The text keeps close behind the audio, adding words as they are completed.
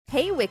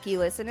Hey, Wiki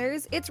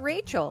listeners, it's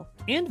Rachel.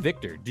 And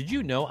Victor, did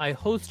you know I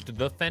host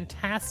the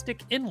fantastic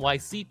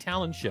NYC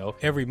Talent Show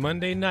every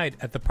Monday night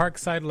at the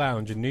Parkside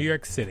Lounge in New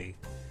York City?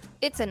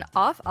 It's an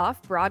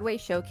off-Broadway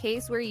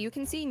showcase where you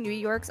can see New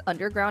York's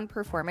underground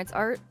performance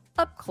art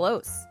up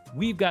close.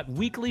 We've got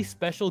weekly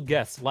special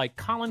guests like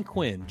Colin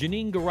Quinn,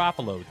 Janine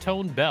Garofalo,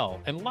 Tone Bell,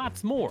 and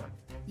lots more.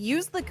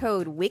 Use the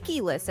code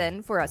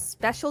WIKILISTEN for a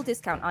special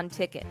discount on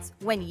tickets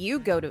when you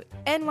go to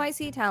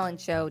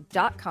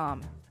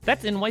nyctalentshow.com.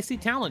 That's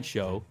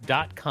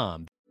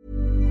nyctalentshow.com.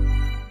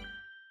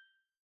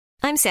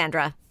 I'm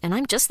Sandra, and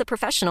I'm just the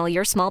professional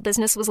your small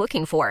business was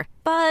looking for.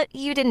 But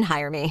you didn't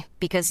hire me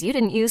because you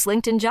didn't use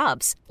LinkedIn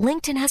Jobs.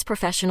 LinkedIn has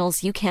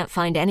professionals you can't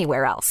find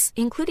anywhere else,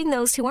 including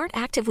those who aren't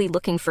actively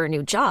looking for a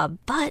new job,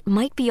 but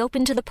might be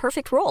open to the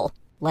perfect role,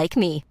 like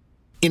me.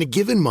 In a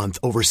given month,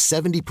 over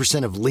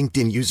 70% of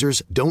LinkedIn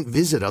users don't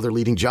visit other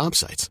leading job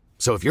sites.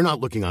 So if you're not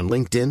looking on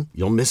LinkedIn,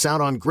 you'll miss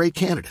out on great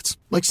candidates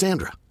like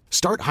Sandra.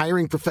 Start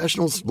hiring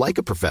professionals like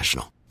a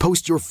professional.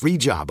 Post your free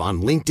job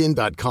on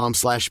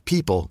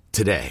linkedin.com/people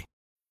today.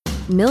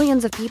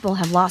 Millions of people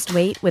have lost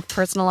weight with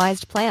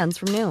personalized plans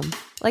from Noom.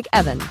 Like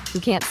Evan,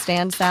 who can't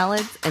stand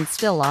salads and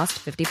still lost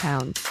 50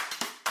 pounds.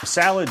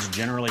 Salads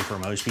generally for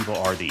most people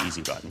are the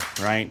easy button,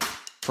 right?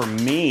 For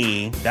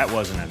me, that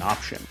wasn't an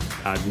option.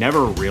 I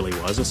never really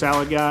was a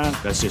salad guy.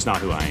 That's just not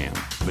who I am.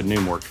 But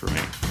Noom worked for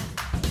me.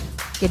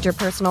 Get your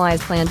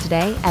personalized plan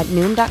today at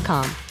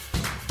Noom.com.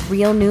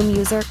 Real Noom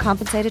user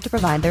compensated to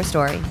provide their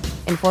story.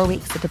 In 4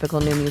 weeks, the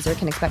typical Noom user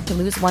can expect to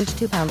lose 1 to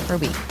 2 pounds per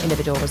week.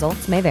 Individual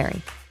results may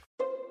vary.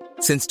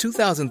 Since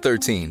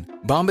 2013,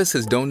 Bombas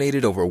has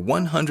donated over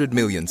 100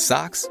 million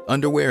socks,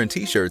 underwear, and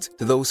T-shirts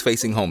to those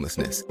facing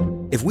homelessness.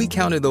 If we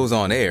counted those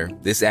on air,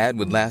 this ad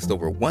would last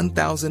over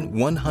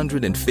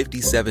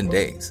 1,157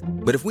 days.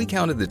 But if we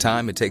counted the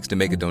time it takes to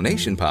make a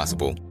donation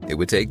possible, it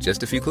would take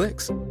just a few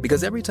clicks.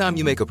 Because every time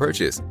you make a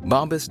purchase,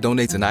 Bombas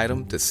donates an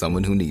item to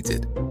someone who needs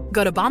it.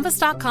 Go to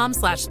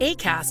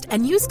bombas.com/ACAST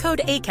and use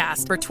code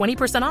ACAST for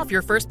 20% off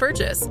your first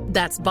purchase.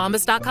 That's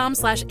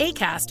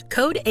bombas.com/ACAST,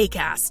 code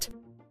ACAST.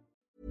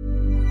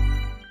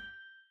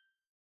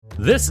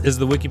 This is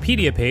the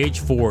Wikipedia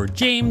page for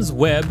James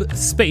Webb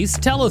Space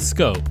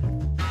Telescope.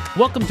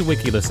 Welcome to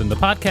WikiListen, the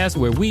podcast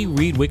where we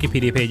read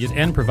Wikipedia pages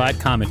and provide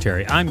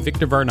commentary. I'm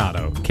Victor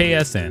Varnado,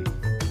 KSN.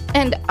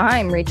 And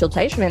I'm Rachel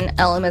Teichman,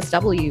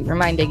 LMSW,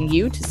 reminding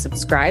you to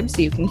subscribe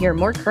so you can hear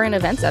more current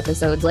events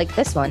episodes like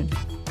this one.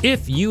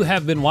 If you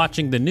have been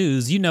watching the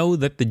news, you know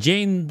that the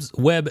James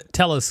Webb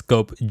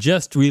Telescope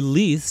just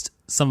released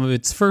some of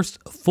its first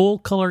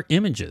full-color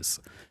images.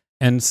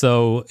 And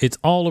so it's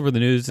all over the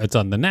news. It's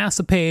on the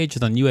NASA page,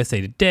 it's on USA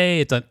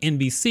Today, it's on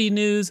NBC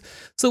News.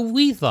 So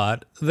we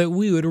thought that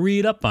we would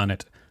read up on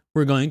it.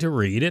 We're going to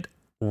read it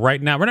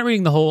right now. We're not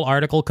reading the whole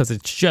article because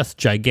it's just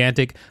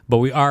gigantic, but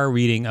we are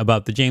reading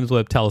about the James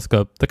Webb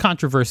Telescope, the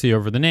controversy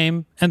over the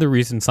name, and the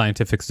recent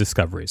scientific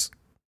discoveries.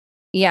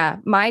 Yeah,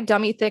 my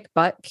dummy thick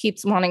butt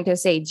keeps wanting to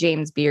say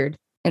James Beard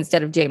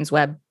instead of James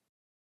Webb.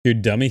 Your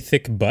dummy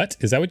thick butt?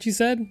 Is that what you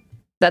said?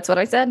 That's what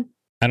I said.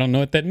 I don't know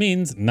what that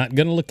means. Not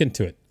going to look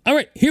into it. All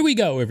right, here we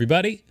go,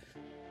 everybody.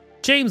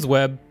 James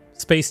Webb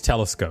Space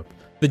Telescope.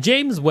 The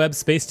James Webb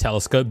Space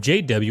Telescope,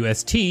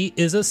 JWST,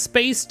 is a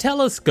space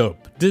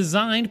telescope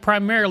designed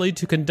primarily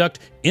to conduct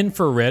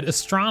infrared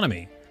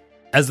astronomy.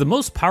 As the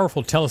most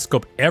powerful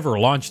telescope ever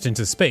launched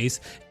into space,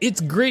 its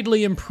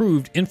greatly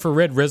improved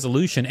infrared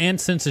resolution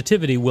and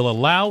sensitivity will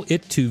allow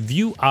it to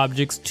view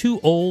objects too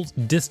old,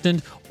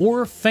 distant,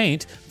 or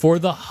faint for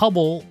the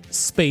Hubble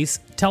Space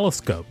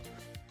Telescope.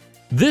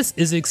 This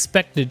is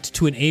expected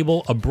to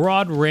enable a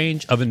broad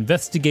range of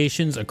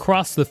investigations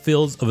across the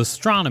fields of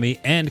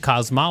astronomy and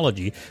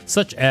cosmology,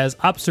 such as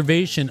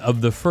observation of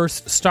the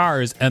first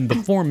stars and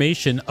the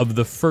formation of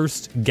the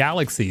first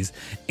galaxies,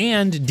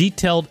 and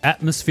detailed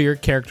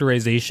atmospheric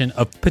characterization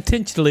of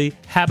potentially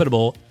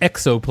habitable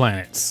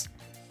exoplanets.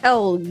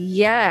 Oh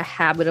yeah,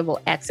 habitable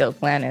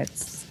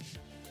exoplanets.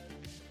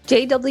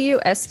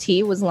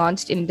 JWST was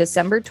launched in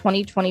December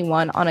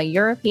 2021 on a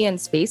European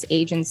Space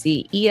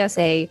Agency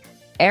ESA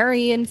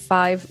Ariane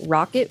 5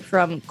 rocket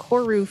from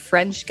Kourou,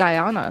 French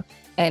Guiana,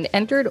 and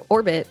entered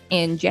orbit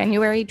in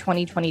January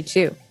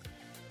 2022.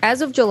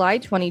 As of July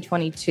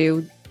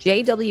 2022,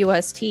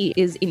 JWST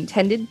is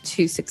intended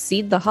to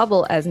succeed the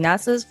Hubble as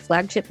NASA's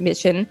flagship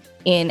mission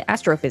in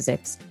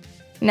astrophysics.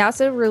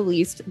 NASA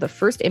released the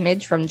first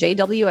image from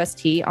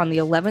JWST on the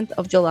 11th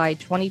of July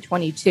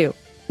 2022,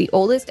 the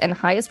oldest and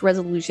highest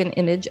resolution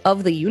image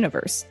of the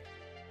universe.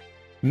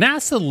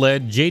 NASA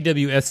led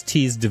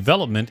JWST's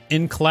development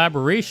in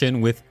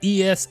collaboration with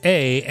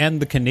ESA and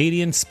the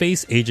Canadian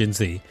Space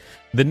Agency.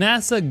 The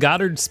NASA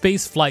Goddard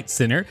Space Flight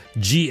Center,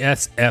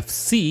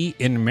 GSFC,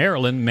 in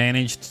Maryland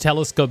managed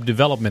telescope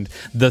development.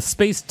 The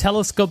Space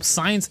Telescope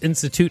Science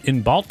Institute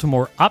in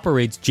Baltimore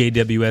operates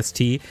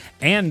JWST,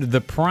 and the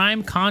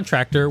prime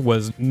contractor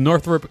was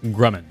Northrop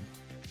Grumman.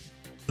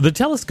 The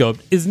telescope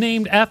is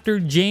named after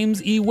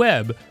James E.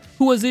 Webb,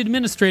 who was the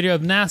administrator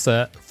of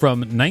NASA from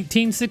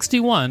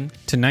 1961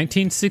 to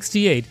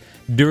 1968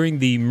 during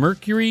the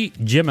Mercury,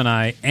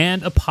 Gemini,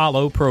 and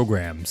Apollo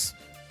programs.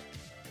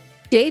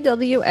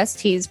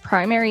 JWST's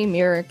primary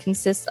mirror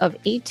consists of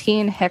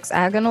 18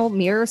 hexagonal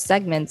mirror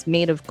segments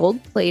made of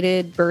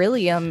gold-plated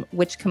beryllium,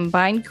 which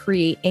combined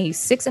create a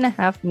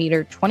 6.5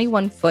 meter,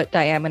 21-foot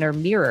diameter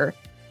mirror,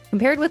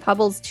 compared with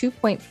Hubble's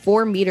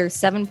 2.4 meter,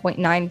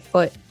 7.9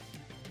 foot.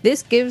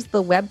 This gives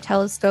the Webb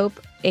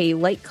telescope a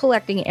light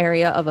collecting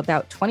area of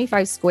about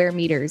 25 square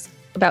meters,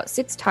 about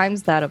 6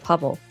 times that of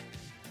Hubble.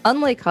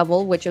 Unlike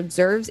Hubble, which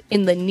observes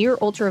in the near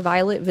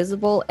ultraviolet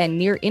visible and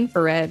near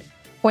infrared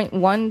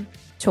 0.1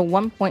 to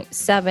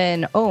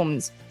 1.7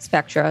 ohms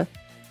spectra.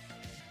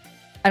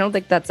 I don't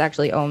think that's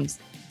actually ohms.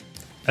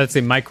 That's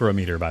a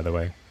micrometer, by the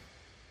way.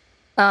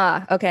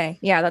 Ah, okay.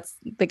 Yeah,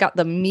 they got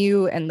the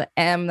mu and the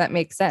m. That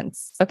makes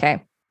sense.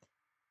 Okay.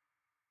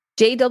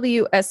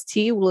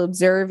 JWST will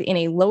observe in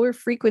a lower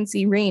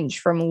frequency range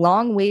from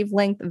long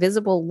wavelength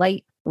visible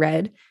light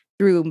red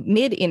through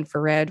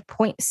mid-infrared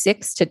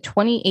 0.6 to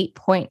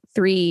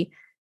 28.3.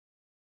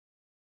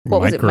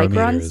 What was it?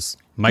 Microns?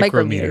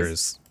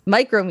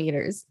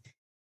 Micrometers.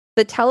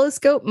 The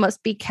telescope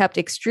must be kept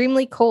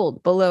extremely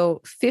cold,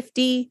 below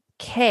 50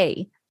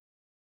 K,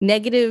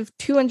 negative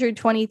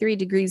 223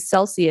 degrees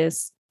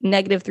Celsius,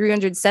 negative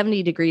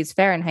 370 degrees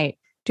Fahrenheit,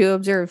 to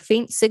observe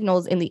faint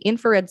signals in the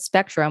infrared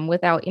spectrum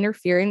without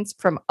interference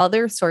from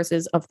other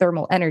sources of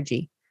thermal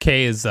energy.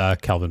 K is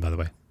Kelvin, by the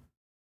way.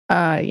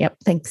 Yep,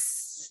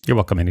 thanks. You're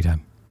welcome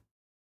anytime.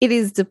 It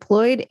is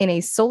deployed in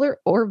a solar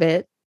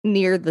orbit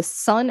near the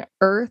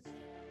Sun-Earth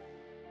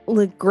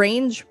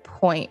Lagrange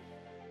point,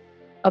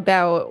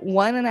 about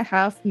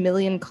 1.5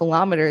 million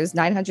kilometers,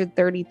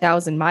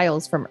 930,000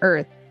 miles from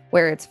Earth,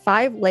 where its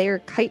 5-layer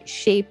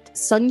kite-shaped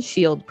sun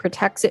shield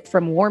protects it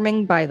from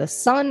warming by the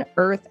sun,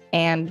 Earth,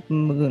 and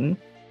moon.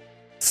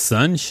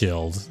 Sun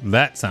shield?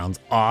 That sounds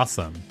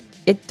awesome.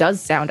 It does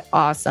sound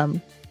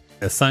awesome.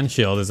 A sun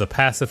shield is a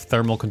passive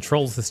thermal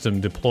control system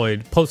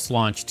deployed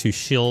post-launch to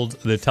shield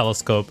the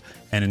telescope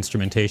and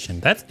instrumentation.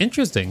 That's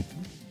interesting.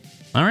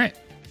 All right.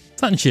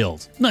 Sun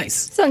shield. Nice.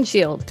 Sun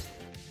shield.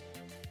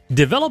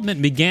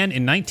 Development began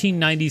in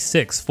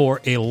 1996 for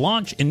a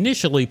launch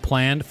initially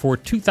planned for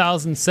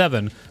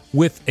 2007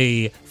 with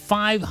a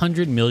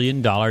 $500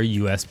 million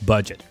U.S.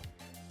 budget.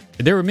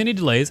 There were many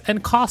delays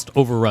and cost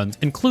overruns,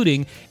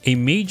 including a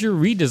major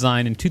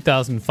redesign in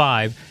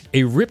 2005,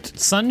 a ripped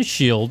sun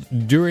shield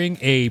during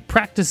a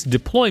practice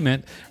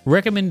deployment,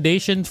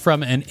 recommendations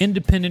from an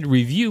independent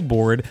review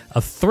board,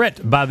 a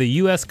threat by the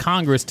U.S.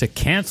 Congress to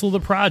cancel the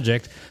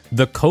project,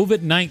 the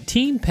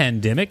COVID-19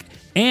 pandemic,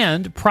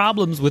 and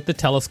problems with the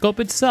telescope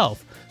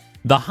itself.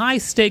 The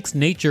high-stakes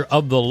nature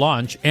of the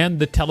launch and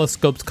the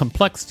telescope's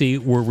complexity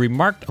were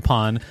remarked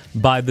upon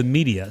by the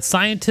media,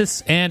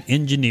 scientists, and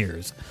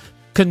engineers.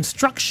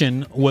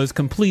 Construction was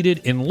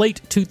completed in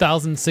late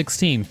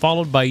 2016,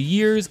 followed by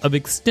years of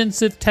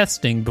extensive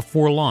testing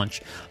before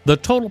launch. The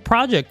total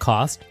project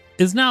cost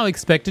is now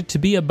expected to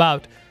be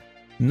about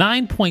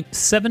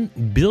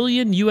 $9.7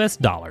 billion US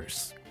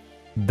dollars.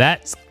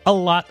 That's a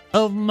lot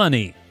of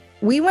money.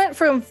 We went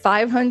from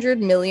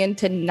 500 million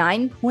to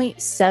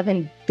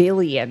 9.7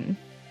 billion.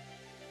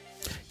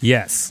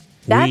 Yes,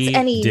 that's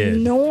an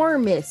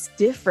enormous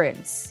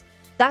difference.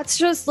 That's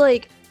just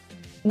like,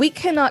 we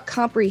cannot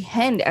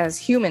comprehend as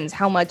humans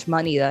how much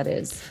money that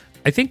is.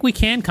 I think we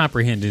can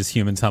comprehend as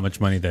humans how much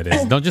money that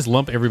is. Don't just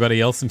lump everybody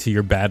else into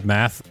your bad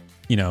math,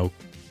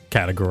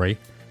 category.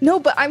 No,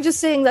 but I'm just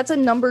saying that's a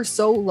number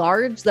so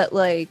large that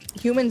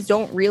humans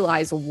don't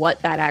realize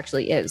what that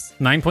actually is.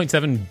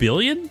 9.7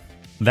 billion?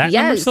 That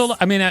yes. number so,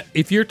 I mean,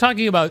 if you're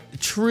talking about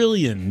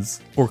trillions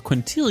or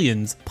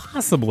quintillions,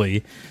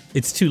 possibly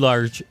it's too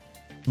large,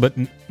 but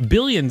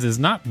billions is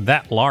not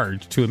that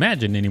large to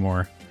imagine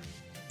anymore.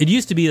 It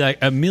used to be like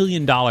 $1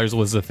 million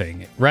was the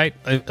thing, right?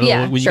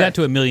 Yeah, when you got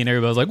to $1 million,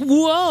 everybody was like,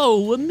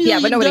 whoa, $1 million. Yeah,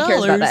 but nobody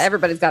cares about that.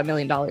 Everybody's got $1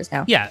 million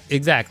now. Yeah,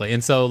 exactly.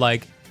 And so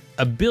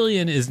 $1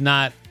 billion is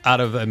not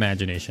out of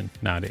imagination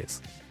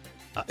nowadays.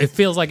 It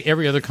feels like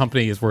every other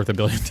company is worth $1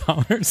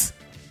 billion.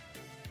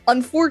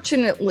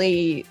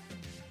 Unfortunately,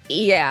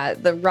 yeah,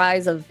 the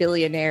rise of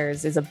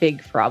billionaires is a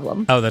big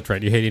problem. Oh, that's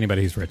right. You hate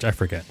anybody who's rich. I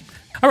forget.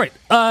 All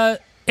right.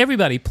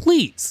 Everybody,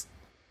 please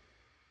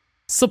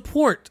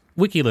support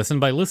WikiListen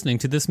by listening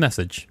to this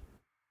message.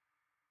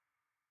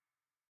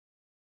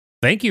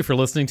 Thank you for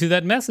listening to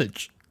that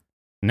message.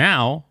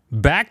 Now,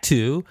 back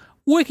to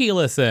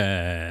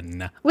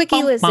WikiListen.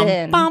 WikiListen.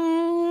 Bum,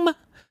 bum, bum.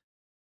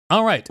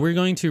 All right. We're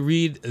going to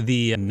read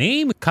the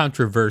name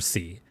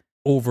controversy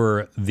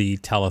over the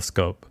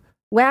telescope.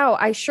 Wow,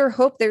 I sure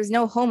hope there's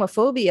no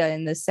homophobia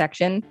in this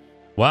section.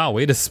 Wow,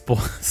 way to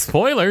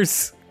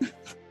spoilers.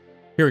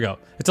 Here we go.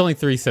 It's only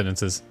 3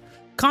 sentences.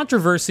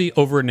 Controversy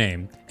over a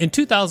name. In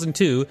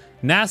 2002,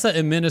 NASA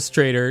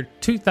Administrator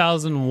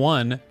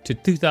 2001 to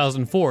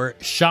 2004,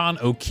 Sean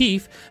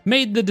O'Keefe,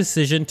 made the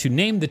decision to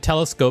name the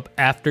telescope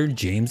after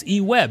James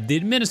E. Webb, the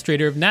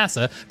administrator of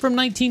NASA from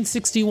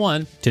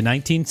 1961 to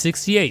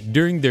 1968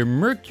 during their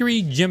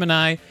Mercury,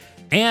 Gemini,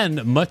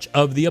 and much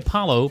of the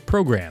Apollo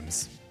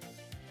programs.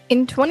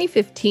 In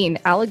 2015,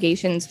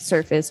 allegations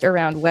surfaced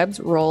around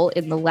Webb's role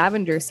in the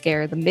Lavender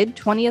Scare, the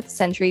mid-20th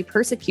century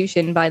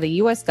persecution by the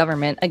U.S.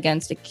 government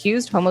against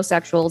accused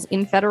homosexuals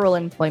in federal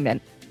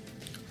employment.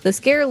 The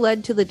scare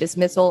led to the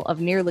dismissal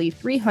of nearly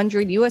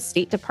 300 U.S.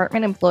 State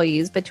Department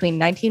employees between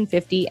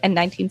 1950 and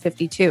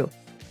 1952.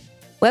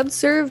 Webb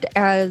served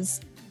as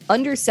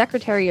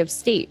Undersecretary of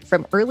State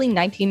from early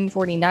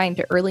 1949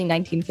 to early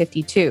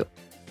 1952.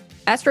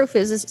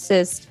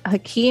 Astrophysicist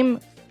Hakeem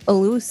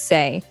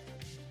Oluseyi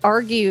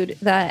argued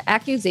that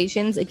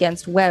accusations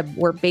against Webb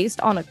were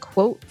based on a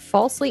quote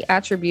falsely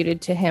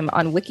attributed to him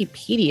on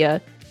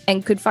Wikipedia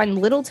and could find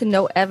little to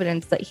no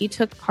evidence that he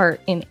took part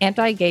in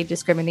anti-gay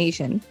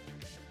discrimination.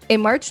 In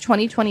March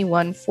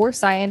 2021, 4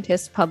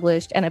 scientists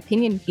published an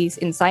opinion piece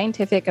in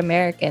Scientific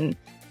American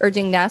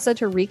urging NASA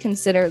to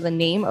reconsider the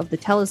name of the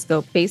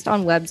telescope based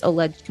on Webb's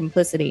alleged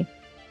complicity.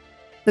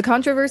 The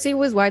controversy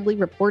was widely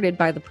reported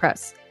by the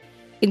press.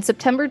 In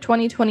September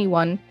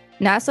 2021,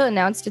 NASA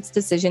announced its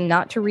decision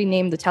not to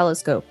rename the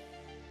telescope.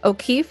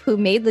 O'Keefe, who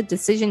made the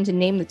decision to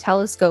name the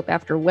telescope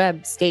after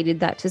Webb, stated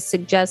that to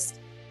suggest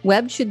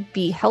Webb should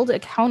be held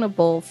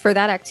accountable for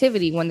that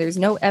activity when there's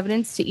no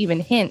evidence to even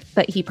hint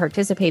that he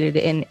participated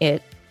in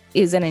it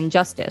is an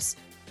injustice.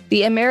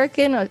 The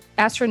American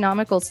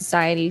Astronomical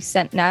Society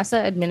sent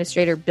NASA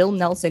Administrator Bill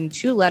Nelson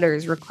 2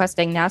 letters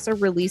requesting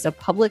NASA release a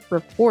public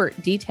report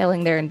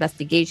detailing their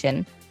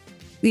investigation.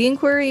 The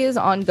inquiry is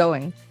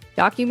ongoing.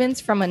 Documents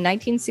from a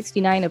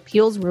 1969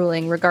 appeals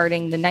ruling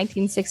regarding the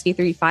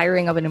 1963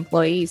 firing of an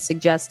employee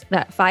suggest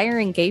that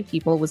firing gay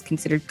people was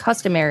considered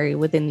customary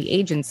within the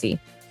agency.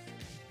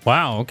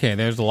 Wow, okay,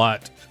 there's a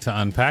lot to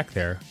unpack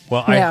there.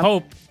 Well, Yeah.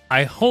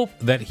 I hope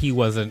that he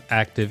wasn't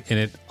active in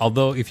it,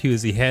 although if he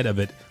was the head of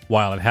it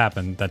while it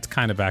happened, that's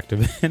kind of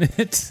active in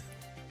it.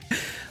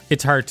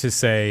 It's hard to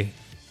say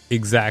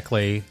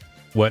exactly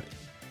what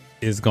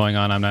is going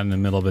on. I'm not in the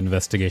middle of an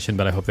investigation,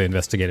 but I hope they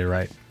investigate it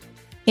right.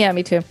 Yeah,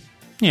 me too.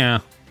 Yeah,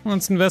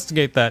 let's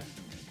investigate that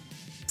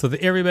so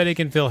that everybody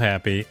can feel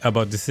happy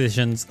about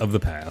decisions of the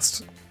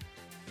past.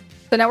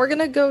 So now we're going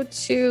to go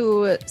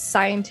to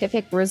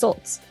scientific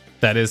results.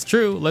 That is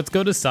true. Let's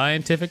go to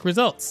scientific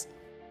results.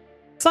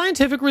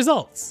 Scientific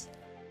results.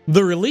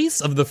 The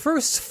release of the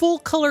first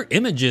full-color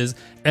images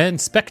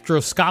and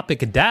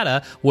spectroscopic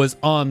data was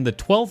on the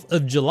 12th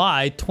of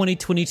July,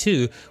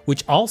 2022,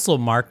 which also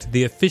marked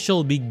the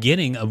official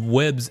beginning of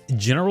Webb's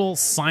general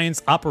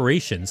science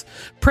operations.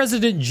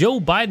 President Joe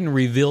Biden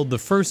revealed the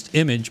first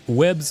image,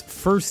 Webb's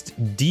first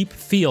deep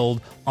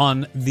field,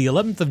 on the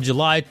 11th of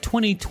July,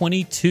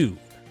 2022.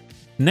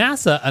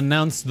 NASA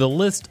announced the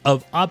list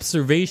of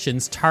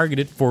observations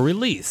targeted for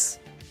release.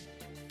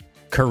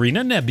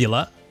 Carina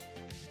Nebula,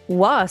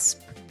 WASP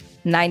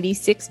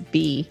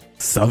 96b,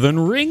 Southern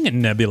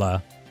Ring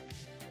Nebula,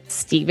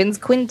 Stevens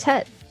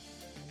Quintet,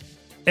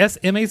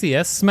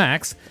 SMACS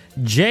SMACS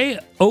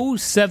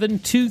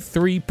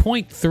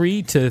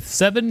J0723.3 to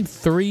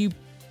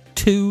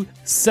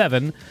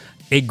 7327,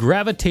 a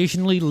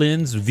gravitationally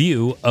lensed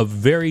view of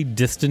very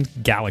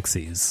distant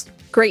galaxies.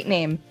 Great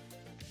name.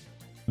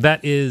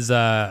 That is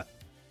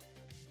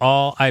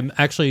all. I'm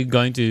actually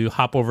going to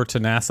hop over to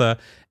NASA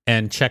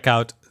and check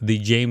out the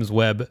James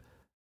Webb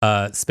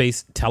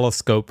Space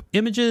Telescope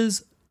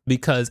images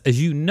because,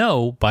 as you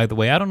know, by the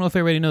way, I don't know if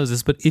everybody knows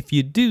this, but if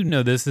you do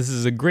know this, this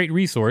is a great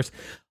resource.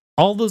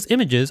 All those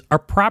images are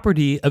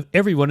property of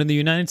everyone in the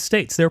United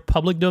States. They're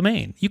public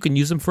domain. You can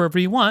use them for whatever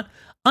you want.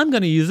 I'm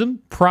going to use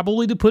them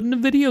probably to put in a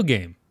video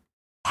game.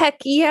 Heck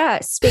yeah,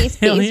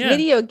 space-based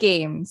video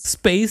games.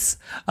 Space,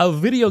 a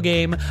video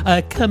game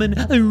coming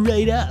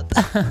right up.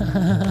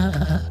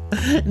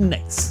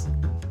 Nice.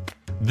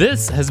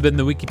 This has been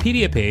the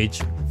Wikipedia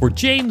page for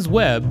James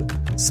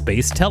Webb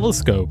Space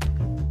Telescope.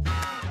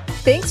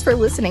 Thanks for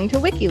listening to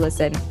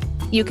WikiListen.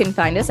 You can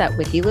find us at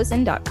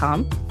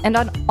wikilisten.com and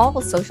on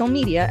all social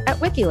media at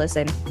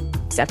WikiListen,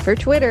 except for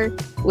Twitter,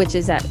 which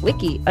is at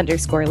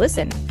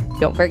wiki_listen.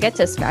 Don't forget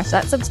to smash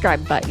that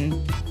subscribe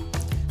button.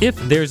 If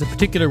there's a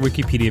particular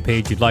Wikipedia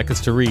page you'd like us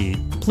to read,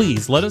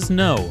 please let us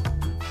know.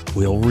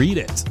 We'll read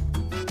it.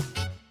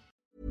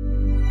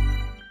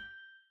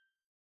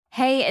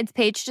 Hey, it's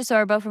Paige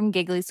DeSorbo from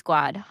Giggly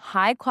Squad.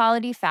 High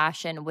quality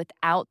fashion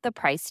without the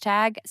price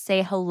tag.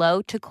 Say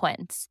hello to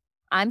Quince.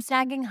 I'm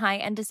snagging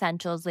high-end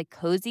essentials like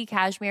cozy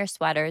cashmere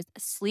sweaters,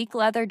 sleek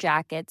leather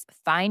jackets,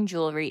 fine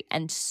jewelry,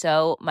 and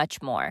so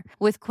much more.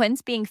 With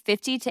Quince being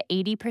 50 to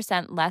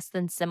 80% less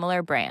than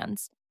similar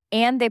brands.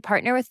 And they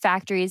partner with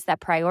factories that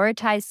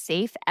prioritize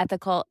safe,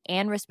 ethical,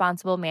 and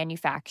responsible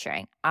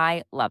manufacturing.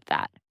 I love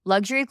that.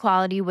 Luxury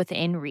quality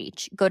within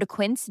reach. Go to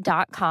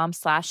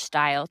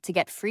quince.com/style to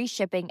get free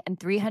shipping and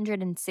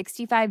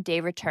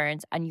 365-day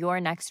returns on your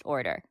next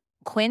order.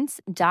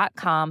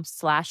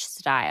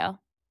 Quince.com/style.